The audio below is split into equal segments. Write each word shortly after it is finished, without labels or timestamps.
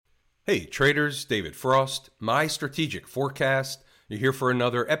Hey traders, David Frost, my strategic forecast. You're here for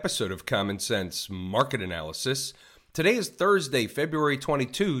another episode of Common Sense Market Analysis. Today is Thursday, February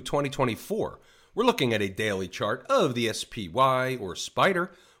 22, 2024. We're looking at a daily chart of the SPY or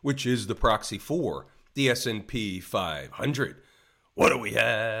Spider, which is the proxy for the S&P 500. What do we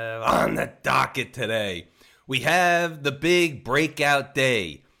have on the docket today? We have the big breakout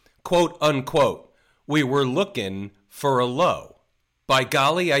day, quote unquote. We were looking for a low. By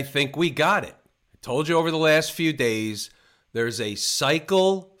golly, I think we got it. I told you over the last few days, there's a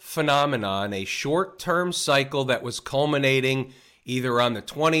cycle phenomenon, a short-term cycle that was culminating either on the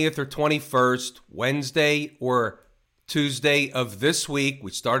 20th or 21st, Wednesday or Tuesday of this week.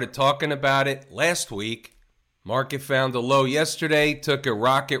 We started talking about it last week. Market found a low yesterday, took a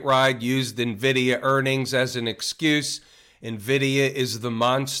rocket ride, used NVIDIA earnings as an excuse. NVIDIA is the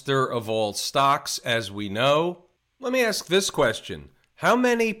monster of all stocks, as we know. Let me ask this question. How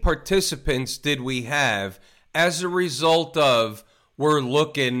many participants did we have as a result of we're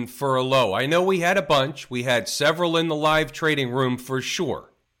looking for a low? I know we had a bunch. We had several in the live trading room for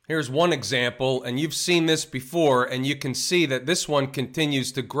sure. Here's one example, and you've seen this before, and you can see that this one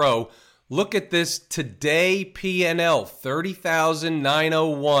continues to grow. Look at this today PNL,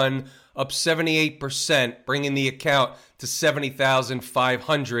 30,901, up 78%, bringing the account to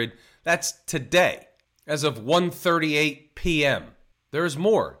 70,500. That's today, as of 1:38 p.m. There's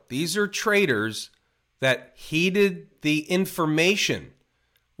more. These are traders that heeded the information.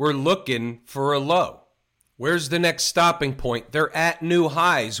 We're looking for a low. Where's the next stopping point? They're at new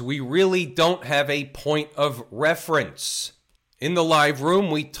highs. We really don't have a point of reference. In the live room,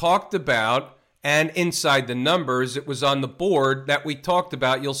 we talked about, and inside the numbers, it was on the board that we talked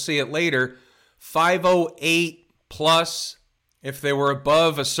about. You'll see it later. 508 plus. If they were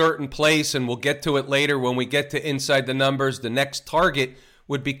above a certain place, and we'll get to it later when we get to inside the numbers, the next target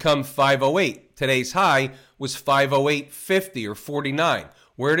would become 508. Today's high was 508.50 or 49.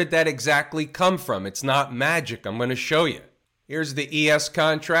 Where did that exactly come from? It's not magic. I'm going to show you. Here's the ES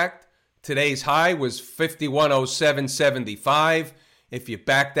contract. Today's high was 5107.75. If you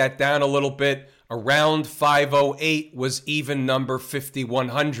back that down a little bit, around 508 was even number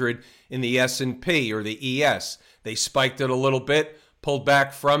 5100 in the S&P or the ES. They spiked it a little bit, pulled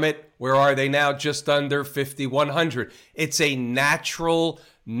back from it. Where are they now? Just under 5,100. It's a natural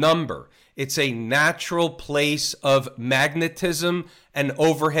number. It's a natural place of magnetism and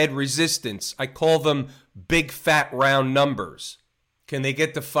overhead resistance. I call them big fat round numbers. Can they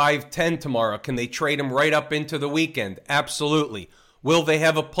get to 510 tomorrow? Can they trade them right up into the weekend? Absolutely. Will they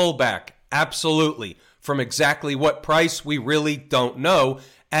have a pullback? Absolutely. From exactly what price, we really don't know.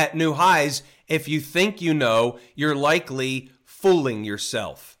 At new highs, if you think you know, you're likely fooling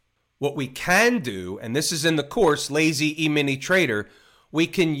yourself. What we can do, and this is in the course, Lazy E-mini Trader, we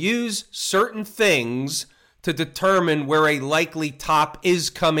can use certain things to determine where a likely top is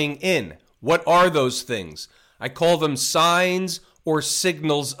coming in. What are those things? I call them signs or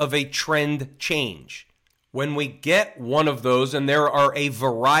signals of a trend change. When we get one of those, and there are a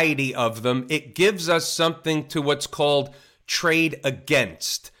variety of them, it gives us something to what's called trade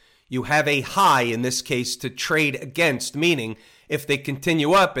against. You have a high, in this case, to trade against, meaning if they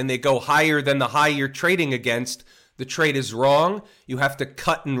continue up and they go higher than the high you're trading against, the trade is wrong, you have to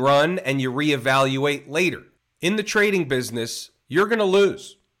cut and run, and you reevaluate later. In the trading business, you're going to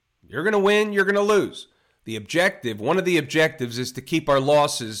lose. You're going to win, you're going to lose. The objective, one of the objectives is to keep our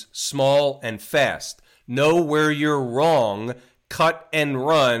losses small and fast. Know where you're wrong, cut and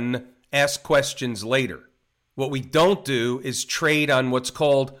run, ask questions later. What we don't do is trade on what's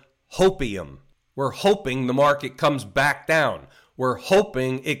called hopium. We're hoping the market comes back down. We're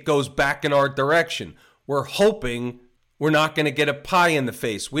hoping it goes back in our direction. We're hoping we're not going to get a pie in the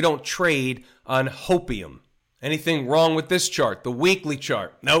face. We don't trade on hopium. Anything wrong with this chart? The weekly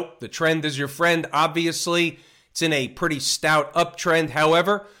chart? Nope. The trend is your friend. Obviously, it's in a pretty stout uptrend.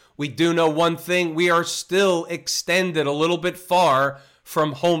 However, we do know one thing. We are still extended a little bit far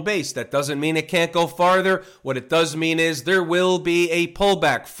from home base. That doesn't mean it can't go farther. What it does mean is there will be a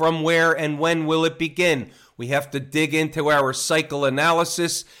pullback. From where and when will it begin? We have to dig into our cycle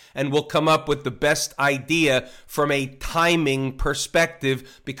analysis, and we'll come up with the best idea from a timing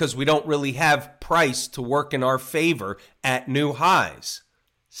perspective because we don't really have price to work in our favor at new highs.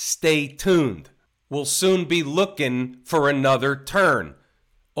 Stay tuned. We'll soon be looking for another turn,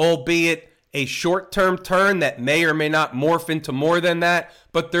 albeit a short-term turn that may or may not morph into more than that,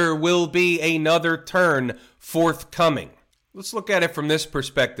 but there will be another turn forthcoming. Let's look at it from this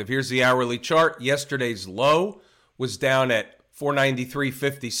perspective. Here's the hourly chart. Yesterday's low was down at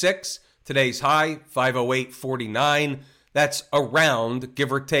 493.56. Today's high, 508.49. That's around,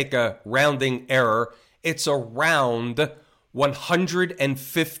 give or take a rounding error. It's around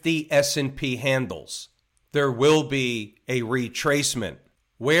 150 S&P handles. There will be a retracement.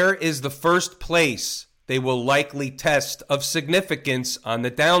 Where is the first place they will likely test of significance on the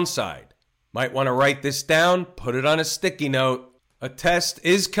downside? Might want to write this down, put it on a sticky note. A test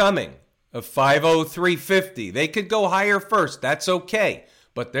is coming of 503.50. They could go higher first. That's okay.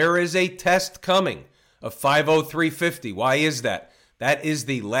 But there is a test coming of 503.50. Why is that? That is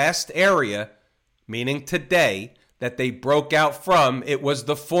the last area, meaning today, that they broke out from. It was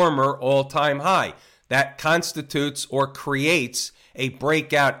the former all-time high. That constitutes or creates a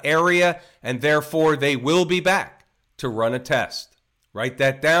breakout area, and therefore they will be back to run a test. Write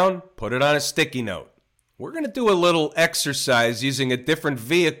that down, put it on a sticky note. We're going to do a little exercise using a different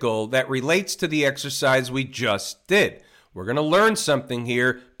vehicle that relates to the exercise we just did. We're going to learn something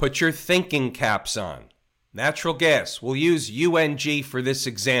here. Put your thinking caps on. Natural gas. We'll use UNG for this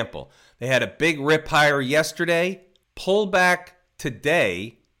example. They had a big rip higher yesterday, pull back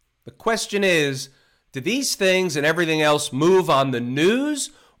today. The question is, do these things and everything else move on the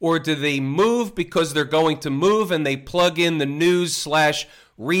news, or do they move because they're going to move and they plug in the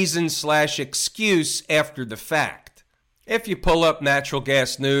news/reason/excuse after the fact? If you pull up natural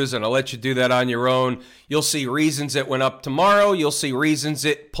gas news, and I'll let you do that on your own, you'll see reasons it went up tomorrow. You'll see reasons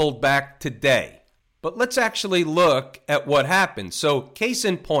it pulled back today. But let's actually look at what happened. So case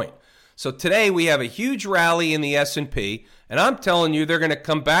in point. So today we have a huge rally in the S&P, and I'm telling you they're going to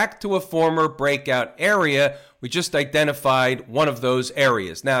come back to a former breakout area. We just identified one of those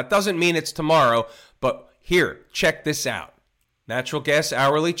areas. Now, it doesn't mean it's tomorrow, but here, check this out. Natural gas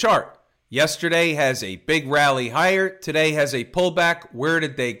hourly chart. Yesterday has a big rally higher. Today has a pullback. Where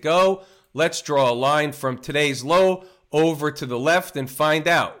did they go? Let's draw a line from today's low over to the left and find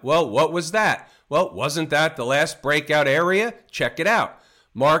out. Well, what was that? Well, wasn't that the last breakout area? Check it out.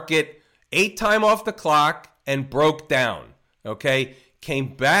 Market 8 time off the clock and broke down. Okay,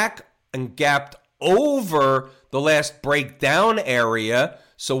 came back and gapped over the last breakdown area.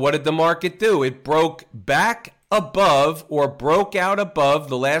 So what did the market do? It broke back above, or broke out above,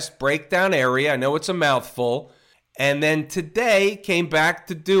 the last breakdown area. I know it's a mouthful. And then today came back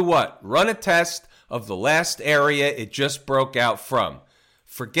to do what? Run a test of the last area it just broke out from.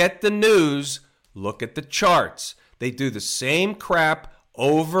 Forget the news. Look at the charts. They do the same crap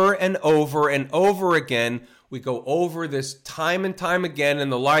over and over and over again. We go over this time and time again in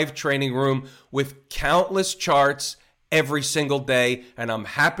the live training room with countless charts every single day, and I'm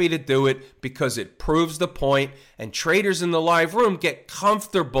happy to do it because it proves the point, and traders in the live room get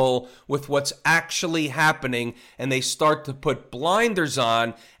comfortable with what's actually happening, and they start to put blinders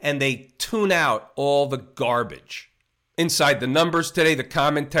on, and they tune out all the garbage. Inside the numbers today, the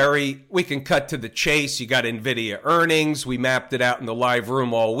commentary, we can cut to the chase. You got NVIDIA earnings. We mapped it out in the live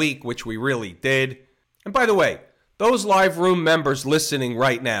room all week, which we really did. And by the way, those live room members listening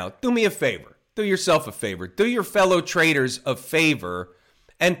right now, do me a favor. Do yourself a favor. Do your fellow traders a favor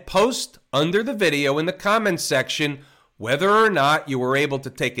and post under the video in the comments section whether or not you were able to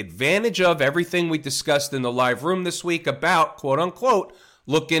take advantage of everything we discussed in the live room this week about, quote unquote,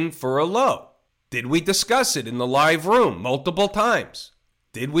 looking for a low. Did we discuss it in the live room multiple times?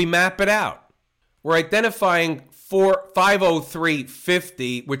 Did we map it out? We're identifying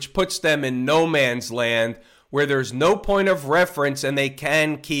 503.50, which puts them in no man's land where there's no point of reference and they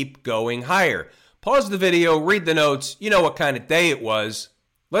can keep going higher. Pause the video, read the notes. You know what kind of day it was.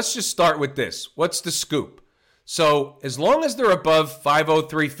 Let's just start with this. What's the scoop? So as long as they're above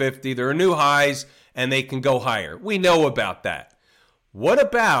 503.50, there are new highs and they can go higher. We know about that. What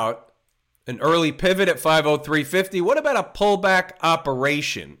about an early pivot at 503.50? What about a pullback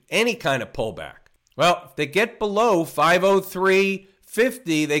operation? Any kind of pullback? Well, if they get below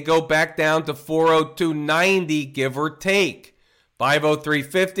 503.50, they go back down to 402.90, give or take.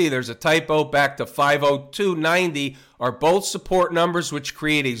 503.50, there's a typo, back to 502.90 are both support numbers which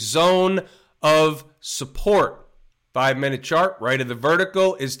create a zone of support. 5-minute chart, right of the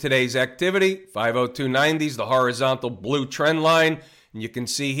vertical, is today's activity. 502.90 is the horizontal blue trend line. And you can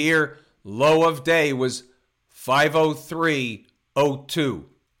see here, low of day was 503.02.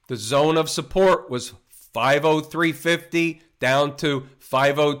 The zone of support was 503.50 down to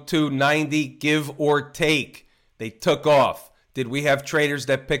 502.90, give or take. They took off. Did we have traders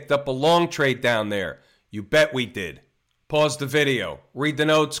that picked up a long trade down there? You bet we did. Pause the video, read the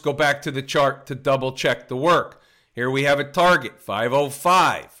notes, go back to the chart to double check the work. Here we have a target,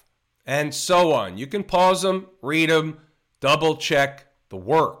 505, and so on. You can pause them, read them, double check the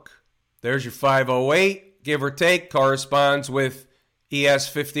work. There's your 508, give or take, corresponds with ES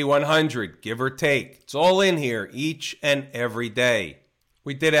 5100, give or take. It's all in here each and every day.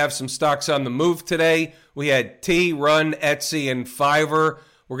 We did have some stocks on the move today. We had T, Run, Etsy, and Fiverr.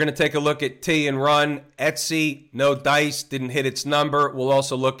 We're going to take a look at T and Run. Etsy, no dice, didn't hit its number. We'll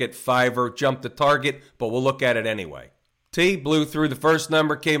also look at Fiverr, jumped the target, but we'll look at it anyway. T blew through the first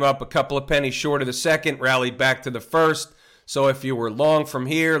number, came up a couple of pennies short of the second, rallied back to the first. So if you were long from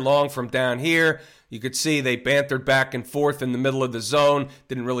here, long from down here, you could see they bantered back and forth in the middle of the zone.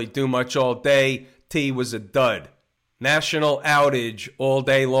 Didn't really do much all day. T was a dud. National outage all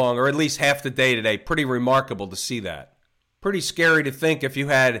day long, or at least half the day today. Pretty remarkable to see that. Pretty scary to think if you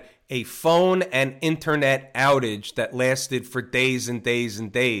had a phone and internet outage that lasted for days and days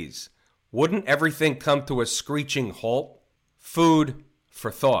and days. Wouldn't everything come to a screeching halt? Food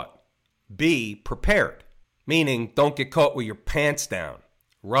for thought. Be prepared, meaning don't get caught with your pants down.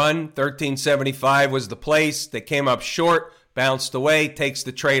 Run, 1375 was the place. They came up short, bounced away, takes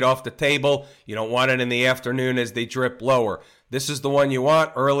the trade off the table. You don't want it in the afternoon as they drip lower. This is the one you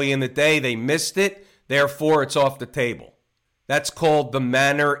want early in the day. They missed it, therefore it's off the table. That's called the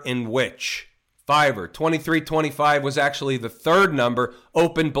manner in which. Fiverr, 2325 was actually the third number,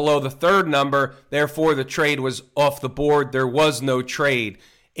 opened below the third number, therefore the trade was off the board. There was no trade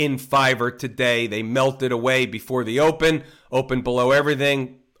in Fiverr today. They melted away before the opened below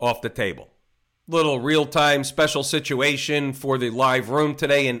everything, off the table. Little real-time special situation for the live room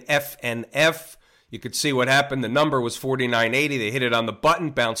today in FNF. You could see what happened. The number was 4980. They hit it on the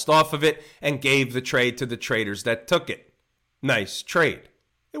button, bounced off of it, and gave the trade to the traders that took it. Nice trade.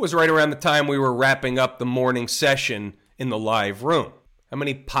 It was right around the time we were wrapping up the morning session in the live room. How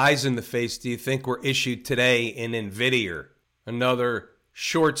many pies in the face do you think were issued today in NVIDIA? Another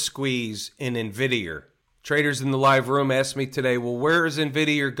short squeeze in NVIDIA. Traders in the live room asked me today, well, where is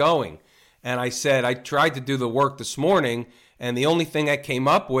NVIDIA going? And I said, I tried to do the work this morning, and the only thing I came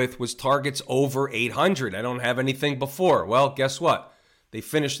up with was targets over 800. I don't have anything before. Well, guess what? They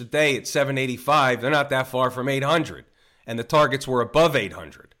finished the day at 785. They're not that far from 800. And the targets were above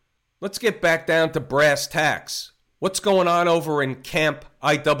 800. Let's get back down to brass tacks. What's going on over in Camp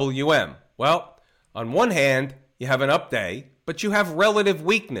IWM? Well, on one hand, you have an up day, but you have relative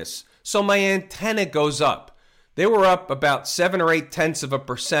weakness. So my antenna goes up. They were up about 7 or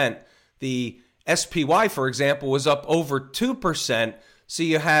 0.8%. The SPY, for example, was up over 2%. So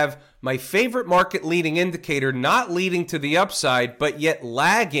you have my favorite market leading indicator not leading to the upside, but yet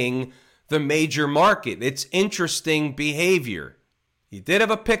lagging the major market. It's interesting behavior. You did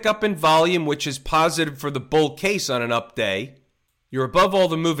have a pickup in volume, which is positive for the bull case on an up day. You're above all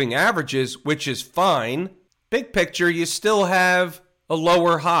the moving averages, which is fine. Big picture, you still have a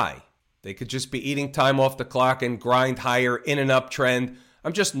lower high. They could just be eating time off the clock and grind higher in an uptrend.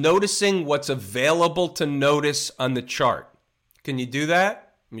 I'm just noticing what's available to notice on the chart. Can you do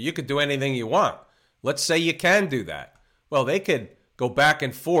that? I mean, you could do anything you want. Let's say you can do that. Well, they could go back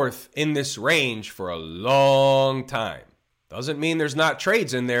and forth in this range for a long time. Doesn't mean there's not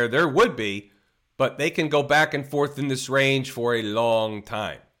trades in there. There would be, but they can go back and forth in this range for a long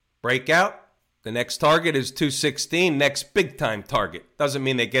time. Breakout, the next target is 216, next big time target. Doesn't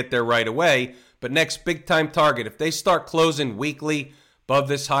mean they get there right away, but next big time target. If they start closing weekly above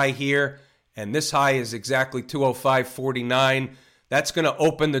this high here, and this high is exactly 205.49, that's going to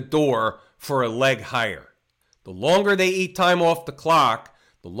open the door for a leg higher. The longer they eat time off the clock,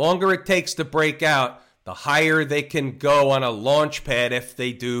 the longer it takes to break out, the higher they can go on a launch pad if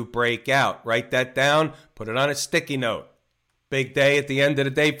they do break out. Write that down, put it on a sticky note. Big day at the end of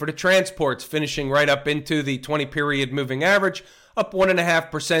the day for the transports, finishing right up into the 20-period moving average, up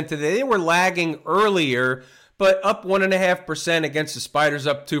 1.5% today. They were lagging earlier, but up 1.5% against the spiders,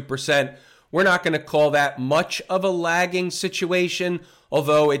 up 2%. We're not going to call that much of a lagging situation,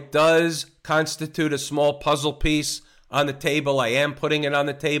 although it does constitute a small puzzle piece on the table. I am putting it on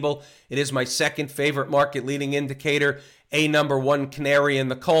the table. It is my second favorite market leading indicator, a number one canary in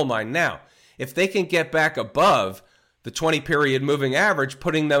the coal mine. Now, if they can get back above the 20-period moving average,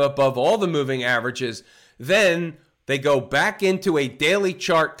 putting them above all the moving averages, then they go back into a daily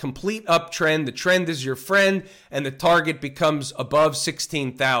chart, complete uptrend. The trend is your friend, and the target becomes above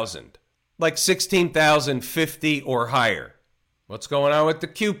 16,000, like 16,050 or higher. What's going on with the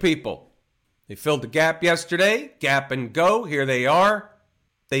Q people? They filled the gap yesterday, gap and go. Here they are.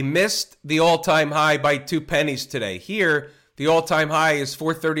 They missed the all-time high by 2 pennies today. Here, the all-time high is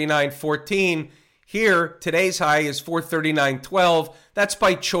 439.14. Here, today's high is 439.12. That's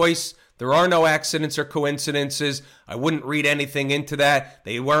by choice. There are no accidents or coincidences. I wouldn't read anything into that.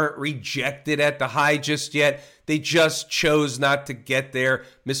 They weren't rejected at the high just yet. They just chose not to get there.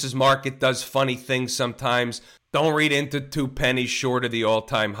 Mrs. Market does funny things sometimes. Don't read into 2 pennies short of the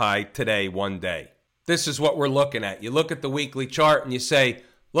all-time high today, one day. This is what we're looking at. You look at the weekly chart and you say,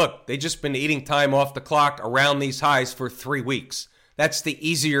 look, they just been eating time off the clock around these highs for 3 weeks. That's the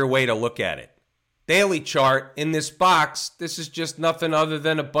easier way to look at it. Daily chart, in this box, this is just nothing other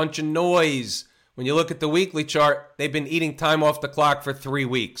than a bunch of noise. When you look at the weekly chart, they've been eating time off the clock for 3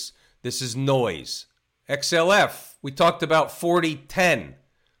 weeks. This is noise. XLF, we talked about 40-10.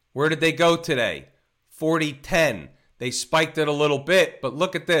 Where did they go today? 40-10. They spiked it a little bit, but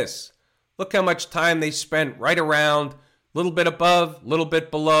look at this. Look how much time they spent right around, a little bit above, a little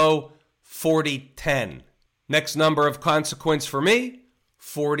bit below, 40-10. Next number of consequence for me,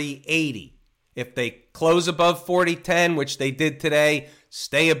 40-80. If they close above 40-10, which they did today,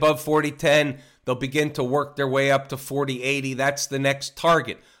 stay above 40-10, they'll begin to work their way up to 40-80. That's the next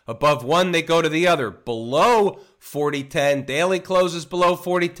target. Above one, they go to the other. Below 40-10, daily closes below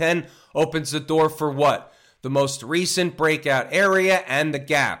 40-10, opens the door for what? The most recent breakout area and the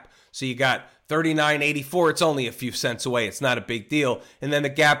gap. So you got 39.84. It's only a few cents away. It's not a big deal. And then the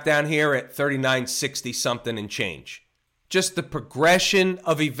gap down here at 39.60 something and change. Just the progression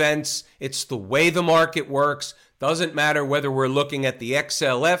of events. It's the way the market works. Doesn't matter whether we're looking at the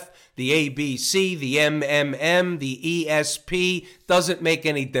XLF, the ABC, the MMM, the ESP. Doesn't make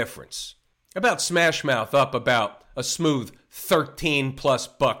any difference. About Smashmouth up about a smooth 13 plus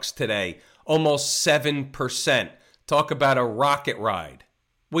bucks today. Almost 7%. Talk about a rocket ride.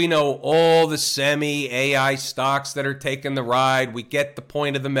 We know all the semi-AI stocks that are taking the ride. We get the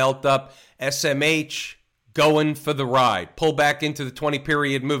point of the melt up. SMH going for the ride. Pull back into the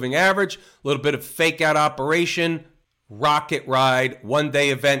 20-period moving average. A little bit of fake out operation. Rocket ride. One-day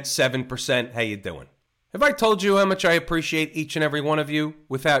event, 7%. How you doing? Have I told you how much I appreciate each and every one of you?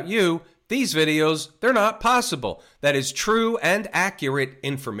 Without you, these videos, they're not possible. That is true and accurate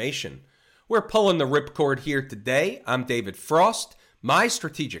information. We're pulling the ripcord here today. I'm David Frost. My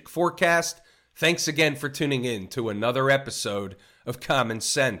strategic forecast. Thanks again for tuning in to another episode of Common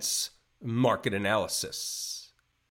Sense Market Analysis.